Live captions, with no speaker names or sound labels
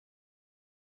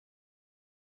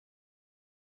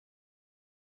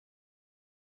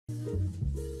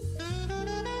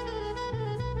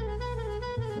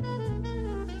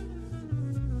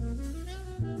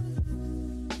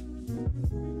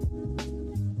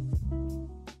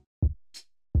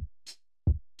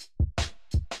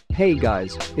Hey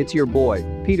guys, it's your boy,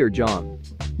 Peter John.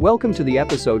 Welcome to the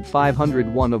episode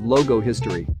 501 of Logo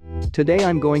History. Today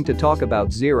I'm going to talk about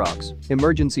Xerox,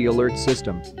 Emergency Alert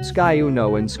System, Sky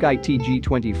Uno and Sky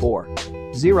TG24.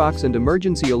 Xerox and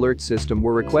Emergency Alert System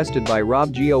were requested by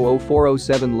Rob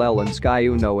Go0407 Lel, and Sky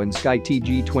Uno and Sky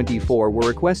TG24 were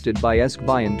requested by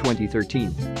Eskby in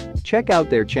 2013. Check out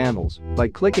their channels by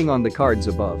clicking on the cards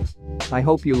above. I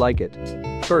hope you like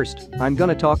it. First, I'm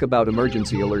gonna talk about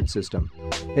Emergency Alert System.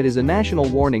 It is a national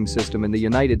warning system in the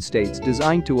United States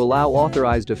designed to allow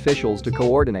authorized officials to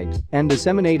coordinate and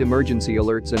disseminate emergency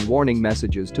alerts and warning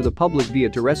messages to the public via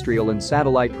terrestrial and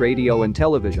satellite radio and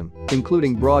television,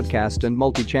 including broadcast and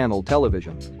multi-channel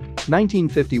television.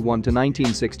 1951 to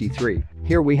 1963,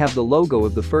 here we have the logo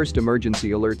of the first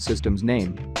emergency alert system's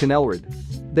name, Connellrod.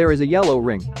 There is a yellow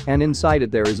ring, and inside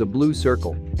it there is a blue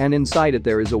circle, and inside it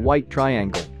there is a white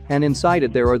triangle, and inside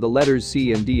it there are the letters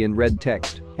C and D in red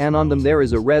text, and on them there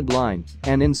is a red line,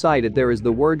 and inside it there is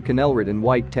the word Connellrod in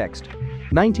white text.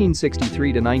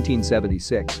 1963 to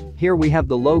 1976, here we have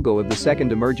the logo of the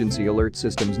second emergency alert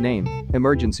system's name,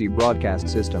 Emergency Broadcast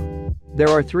System. There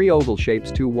are 3 oval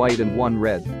shapes, 2 white and 1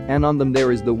 red, and on them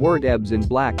there is the word EBS in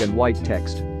black and white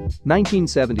text.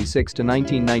 1976 to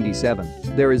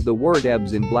 1997, there is the word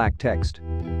EBS in black text.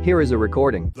 Here is a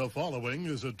recording. The following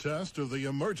is a test of the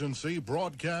Emergency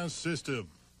Broadcast System.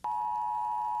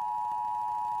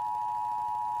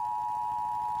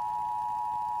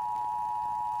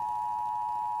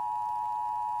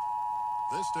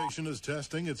 This station is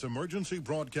testing its Emergency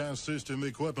Broadcast System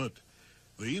equipment.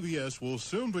 The EBS will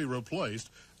soon be replaced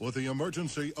with the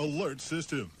Emergency Alert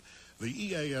System. The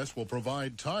EAS will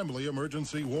provide timely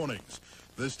emergency warnings.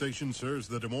 This station serves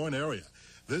the Des Moines area.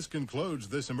 This concludes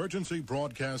this Emergency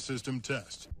Broadcast System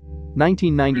test.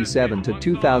 1997 to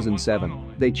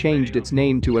 2007, they changed its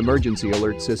name to Emergency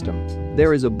Alert System.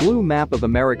 There is a blue map of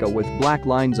America with black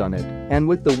lines on it, and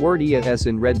with the word EAS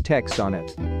in red text on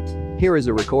it. Here is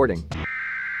a recording.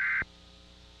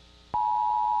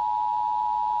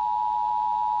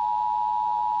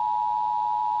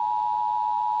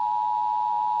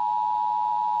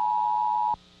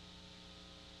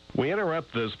 We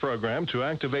interrupt this program to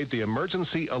activate the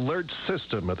Emergency Alert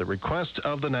System at the request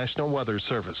of the National Weather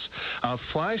Service. A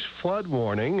flash flood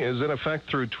warning is in effect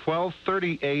through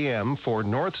 12:30 a.m. for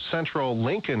north central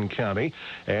Lincoln County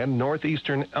and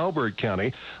northeastern Elbert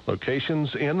County.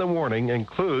 Locations in the warning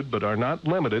include, but are not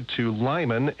limited to,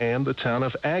 Lyman and the town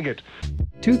of Agate.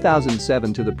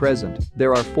 2007 to the present,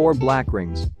 there are 4 black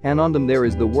rings, and on them there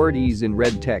is the word EAS in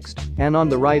red text, and on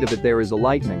the right of it there is a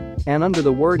lightning, and under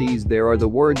the word EAS there are the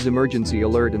words Emergency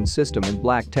Alert and System in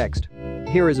black text.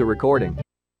 Here is a recording.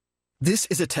 This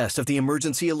is a test of the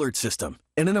Emergency Alert System.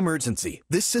 In an emergency,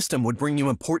 this system would bring you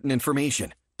important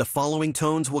information. The following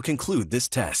tones will conclude this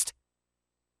test.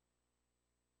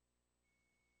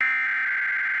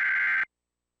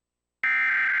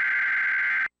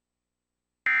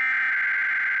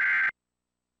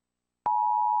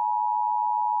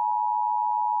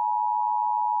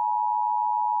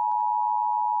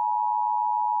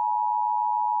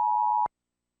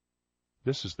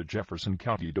 This is the Jefferson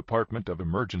County Department of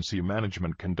Emergency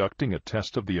Management conducting a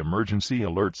test of the Emergency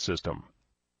Alert System.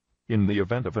 In the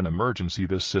event of an emergency,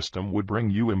 this system would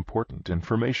bring you important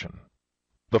information.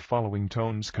 The following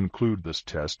tones conclude this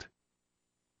test.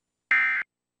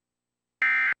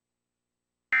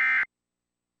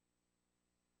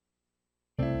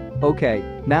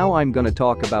 Okay, now I'm gonna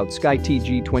talk about Sky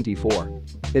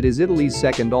TG24. It is Italy's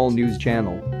second all-news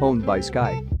channel, owned by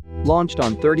Sky. Launched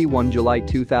on 31 July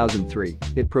 2003,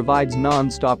 it provides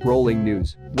non-stop rolling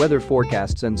news, weather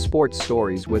forecasts and sports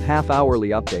stories with half-hourly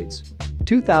updates.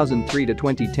 2003 to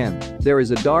 2010, there is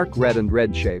a dark red and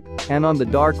red shape, and on the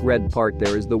dark red part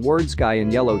there is the word Sky in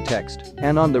yellow text,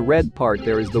 and on the red part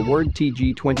there is the word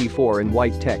TG24 in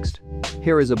white text.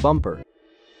 Here is a bumper.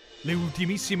 Le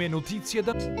ultimissime notizie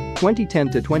da 2010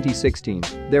 to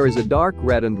 2016, there is a dark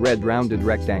red and red rounded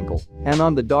rectangle, and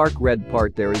on the dark red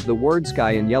part there is the word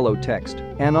Sky in yellow text,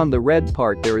 and on the red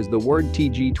part there is the word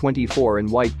TG24 in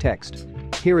white text.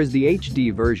 Here is the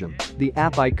HD version, the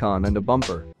app icon and a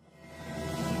bumper.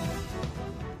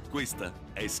 Questa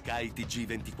è Sky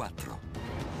TG24.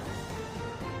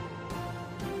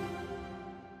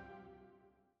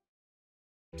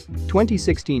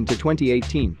 2016 to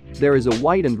 2018, there is a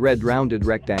white and red rounded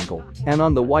rectangle, and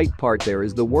on the white part there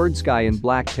is the word sky in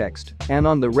black text, and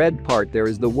on the red part there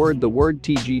is the word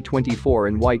TG24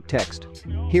 in white text.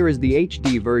 Here is the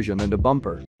HD version and a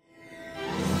bumper.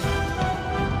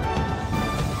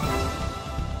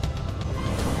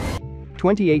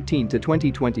 (2018 to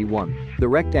 2021), the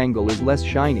rectangle is less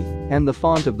shiny, and the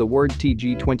font of the word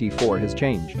TG24 has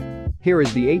changed. Here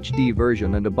is the HD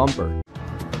version and a bumper.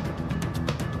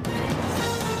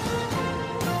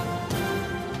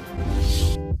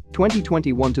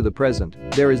 (2021 to the present),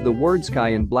 there is the word sky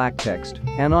in black text,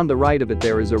 and on the right of it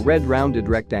there is a red rounded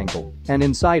rectangle, and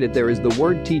inside it there is the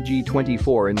word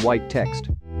TG24 in white text.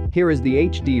 Here is the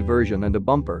HD version and a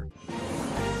bumper.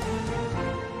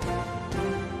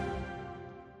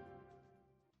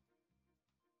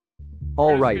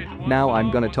 Alright, now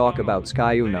I'm gonna talk about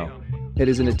Sky Uno. It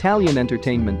is an Italian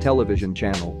entertainment television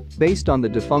channel based on the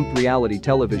defunct reality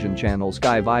television channel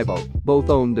Sky Vivo, both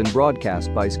owned and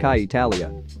broadcast by Sky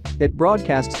Italia. It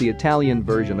broadcasts the Italian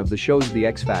version of the shows The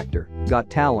X Factor, Got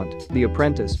Talent, The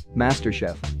Apprentice,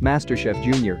 MasterChef, MasterChef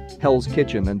Junior, Hell's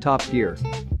Kitchen and Top Gear.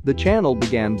 The channel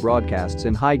began broadcasts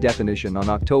in high definition on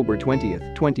October 20,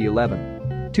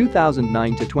 2011.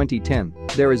 2009 to 2010,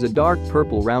 there is a dark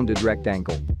purple rounded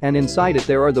rectangle, and inside it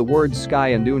there are the words Sky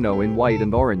and Uno in white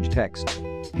and orange text.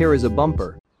 Here is a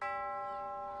bumper.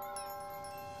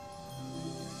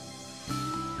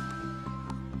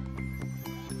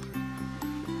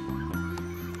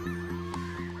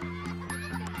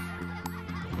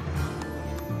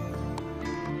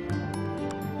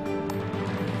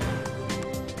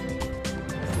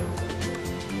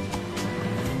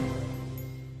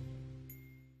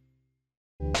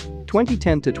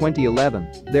 (2010 to 2011),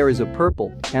 there is a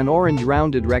purple and orange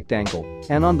rounded rectangle,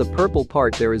 and on the purple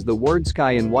part there is the word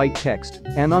sky in white text,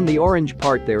 and on the orange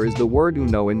part there is the word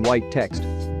Uno in white text.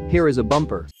 Here is a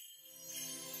bumper.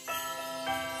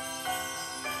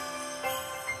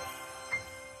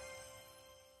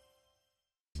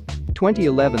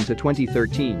 (2011 to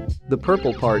 2013), the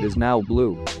purple part is now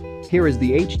blue. Here is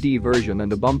the HD version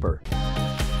and a bumper.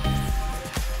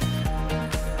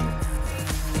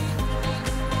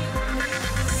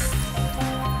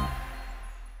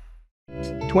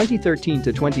 2013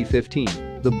 to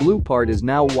 2015, the blue part is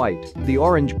now white, the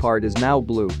orange part is now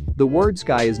blue, the word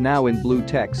sky is now in blue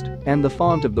text, and the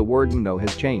font of the word Uno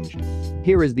has changed.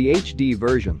 Here is the HD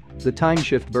version, the time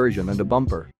shift version and a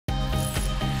bumper.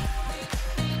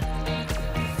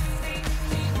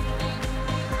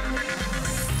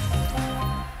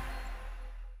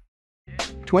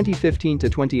 (2015 to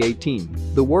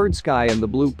 2018), the word sky and the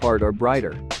blue part are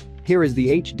brighter. Here is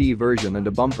the HD version and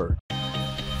a bumper.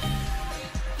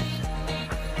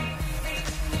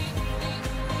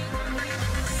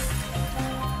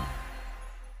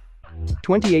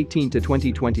 2018 to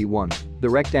 2021, the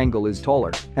rectangle is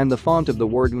taller, and the font of the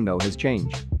word Uno has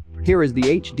changed. Here is the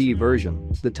HD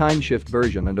version, the time shift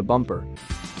version and a bumper.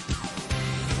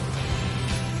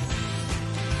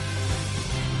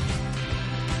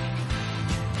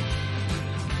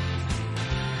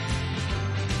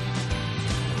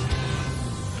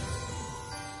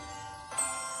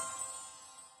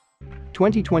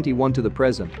 (2021 to the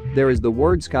present), there is the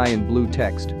word sky in blue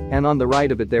text, and on the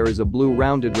right of it there is a blue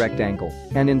rounded rectangle,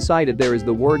 and inside it there is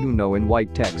the word Uno in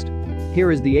white text.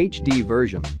 Here is the HD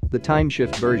version, the time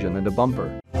shift version and a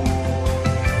bumper.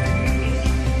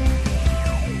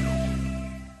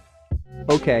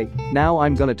 Okay, now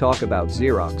I'm gonna talk about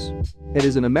Xerox. It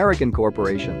is an American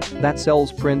corporation that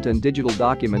sells print and digital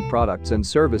document products and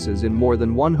services in more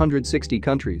than 160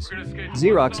 countries.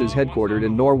 Xerox is headquartered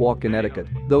in Norwalk, Connecticut,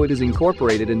 though it is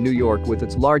incorporated in New York with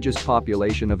its largest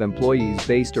population of employees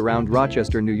based around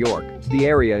Rochester, New York, the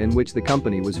area in which the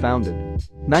company was founded.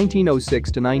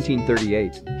 1906 to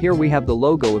 1938, here we have the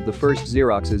logo of the first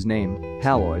Xerox's name,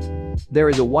 Haloid. There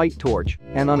is a white torch,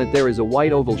 and on it there is a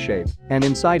white oval shape, and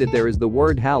inside it there is the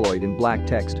word Haloid in black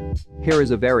text. Here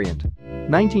is a variant.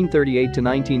 1938 to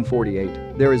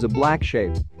 1948, there is a black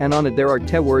shape, and on it there are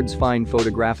 10 words Fine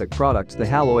Photographic Products the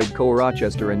Haloid Co.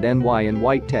 Rochester and NY in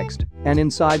white text, and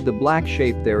inside the black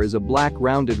shape there is a black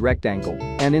rounded rectangle,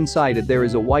 and inside it there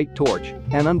is a white torch,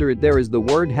 and under it there is the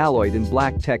word Haloid in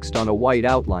black text on a white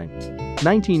outline.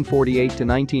 1948 to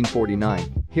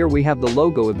 1949, here we have the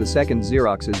logo of the second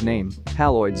Xerox's name,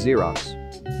 Haloid Xerox.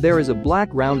 There is a black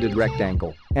rounded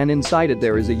rectangle, and inside it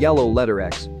there is a yellow letter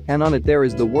X, and on it there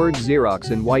is the word Xerox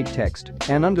in white text,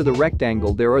 and under the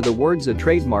rectangle there are the words a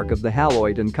trademark of the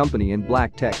Haloid and Company in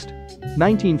black text.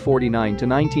 1949 to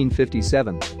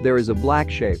 1957, there is a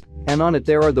black shape, and on it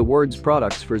there are the words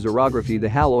products for xerography, the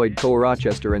Haloid Co.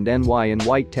 Rochester and NY in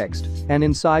white text, and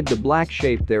inside the black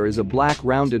shape there is a black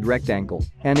rounded rectangle,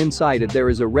 and inside it there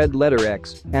is a red letter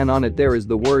X, and on it there is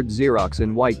the word Xerox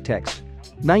in white text.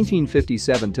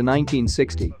 1957 to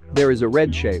 1960, there is a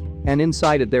red shape, and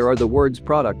inside it there are the words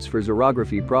products for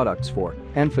xerography, products for,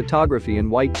 and photography in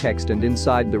white text, and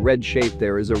inside the red shape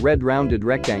there is a red rounded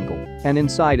rectangle, and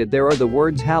inside it there are the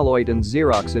words Haloid and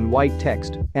Xerox in white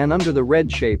text, and under the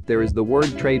red shape there is the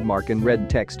word trademark in red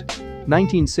text.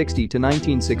 1960 to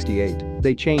 1968,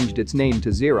 they changed its name to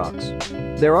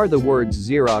Xerox. There are the words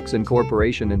Xerox and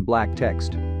Corporation in black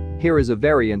text. Here is a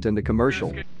variant and a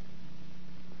commercial.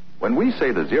 When we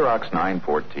say the Xerox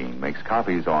 914 makes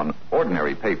copies on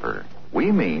ordinary paper,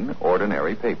 we mean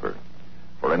ordinary paper.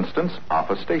 For instance,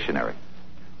 office stationery.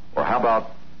 Or how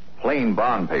about plain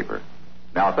bond paper?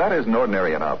 Now, if that isn't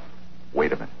ordinary enough,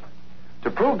 wait a minute. To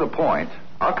prove the point,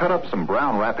 I'll cut up some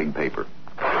brown wrapping paper.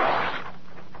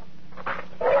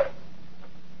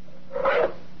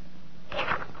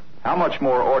 How much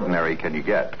more ordinary can you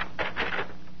get?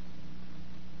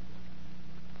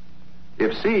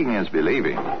 If seeing is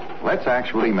believing, let's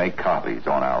actually make copies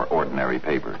on our ordinary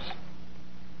papers.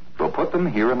 We'll put them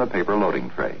here in the paper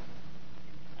loading tray.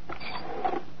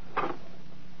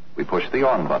 We push the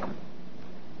on button.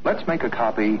 Let's make a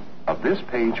copy of this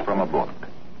page from a book.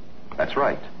 That's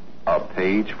right, a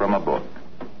page from a book.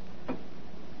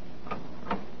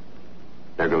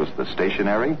 There goes the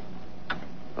stationery,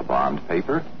 the bond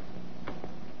paper,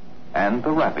 and the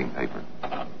wrapping paper.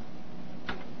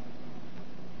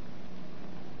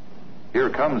 Here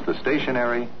comes the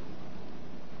stationery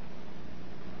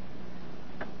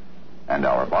and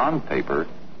our bond paper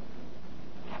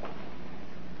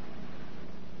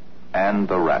and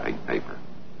the wrapping paper.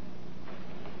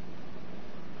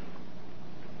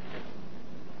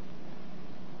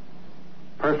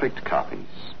 Perfect copies,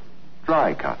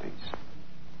 dry copies.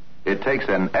 It takes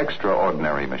an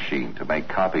extraordinary machine to make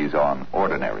copies on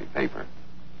ordinary paper.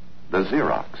 The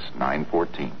Xerox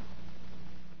 914.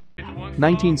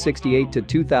 1968 to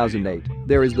 2008,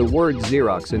 there is the word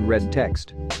Xerox in red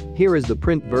text. Here is the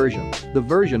print version, the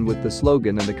version with the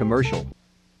slogan and the commercial.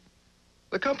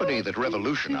 The company that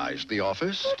revolutionized the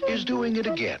office is doing it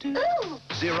again.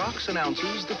 Xerox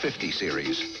announces the 50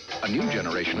 series, a new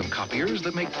generation of copiers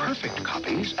that make perfect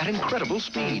copies at incredible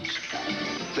speeds.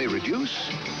 They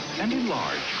reduce and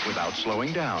enlarge without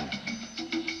slowing down.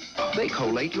 They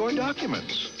collate your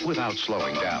documents without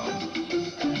slowing down.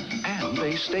 And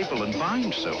they staple and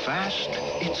bind so fast,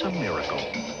 it's a miracle.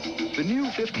 The new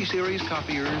 50 series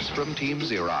copiers from Team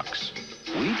Xerox.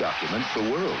 We document the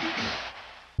world.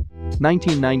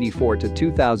 1994 to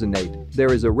 2008,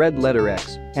 there is a red letter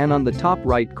X, and on the top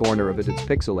right corner of it it's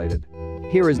pixelated.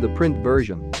 Here is the print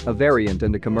version, a variant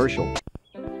and a commercial.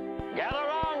 Gather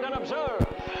round and observe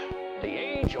the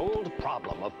age-old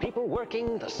problem of people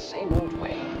working the same old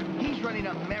way. He's running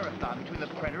a marathon between the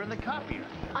printer and the copier.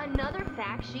 Another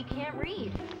fact she can't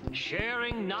read.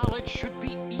 Sharing knowledge should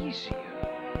be easier.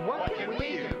 What can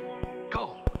we do?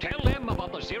 Go, tell them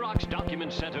about the Xerox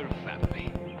Document Center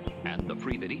family and the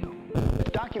free video.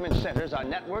 Document Center's our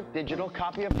network digital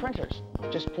copy of printers.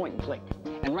 Just point and click.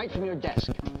 And right from your desk,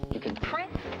 you can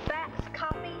print, fax,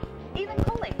 copy, even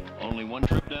collate. Only one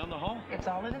trip down the hall. It's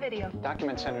all in the video.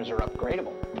 Document Centers are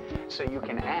upgradable, so you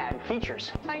can add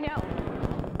features. I know.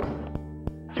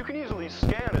 You can easily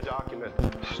scan a document,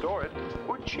 store it,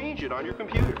 or change it on your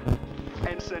computer,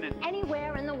 and send it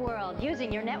anywhere in the world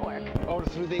using your network. Or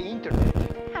through the internet.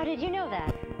 How did you know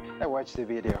that? I watched the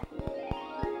video.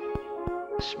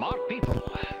 Smart people.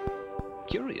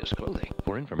 Curious clothing.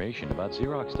 For information about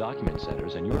Xerox Document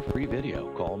Centers and your free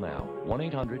video, call now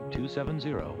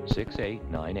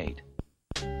 1-800-270-6898.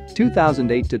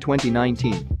 2008 to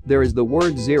 2019, there is the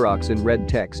word Xerox in red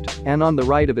text, and on the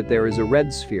right of it there is a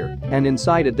red sphere, and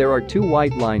inside it there are two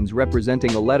white lines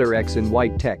representing a letter X in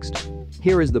white text.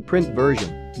 Here is the print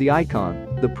version, the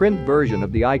icon, the print version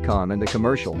of the icon and the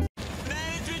commercial.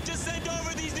 Management just sent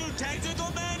over these new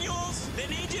technical manuals. They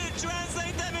need you to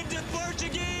translate them into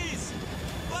Portuguese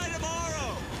by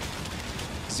tomorrow.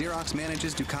 Xerox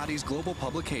manages Ducati's global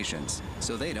publications,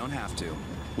 so they don't have to.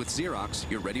 With Xerox,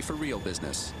 you're ready for real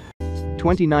business.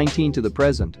 2019 to the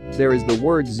present, there is the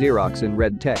word Xerox in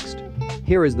red text.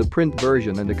 Here is the print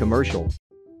version and the commercial.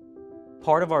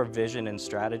 Part of our vision and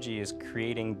strategy is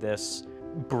creating this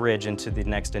bridge into the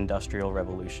next industrial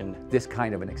revolution. This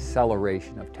kind of an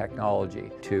acceleration of technology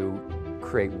to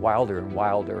create wilder and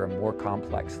wilder and more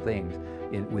complex things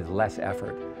with less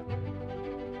effort.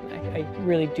 I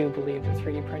really do believe that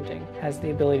 3D printing has the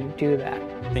ability to do that.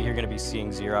 I think you're going to be seeing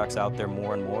Xerox out there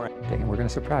more and more. And we're going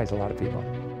to surprise a lot of people.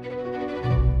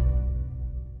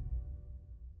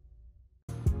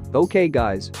 Okay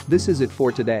guys, this is it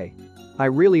for today. I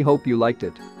really hope you liked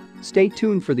it. Stay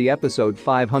tuned for the episode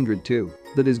 502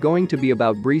 that is going to be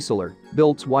about Breezeler,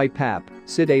 Bilt's White Pap,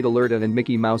 Sid 8 Alerta and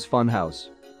Mickey Mouse Funhouse.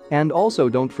 And also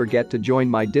don't forget to join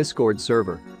my Discord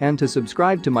server and to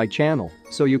subscribe to my channel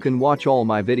so you can watch all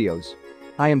my videos.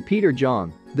 I am Peter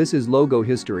John, this is Logo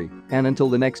History, and until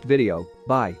the next video,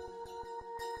 bye.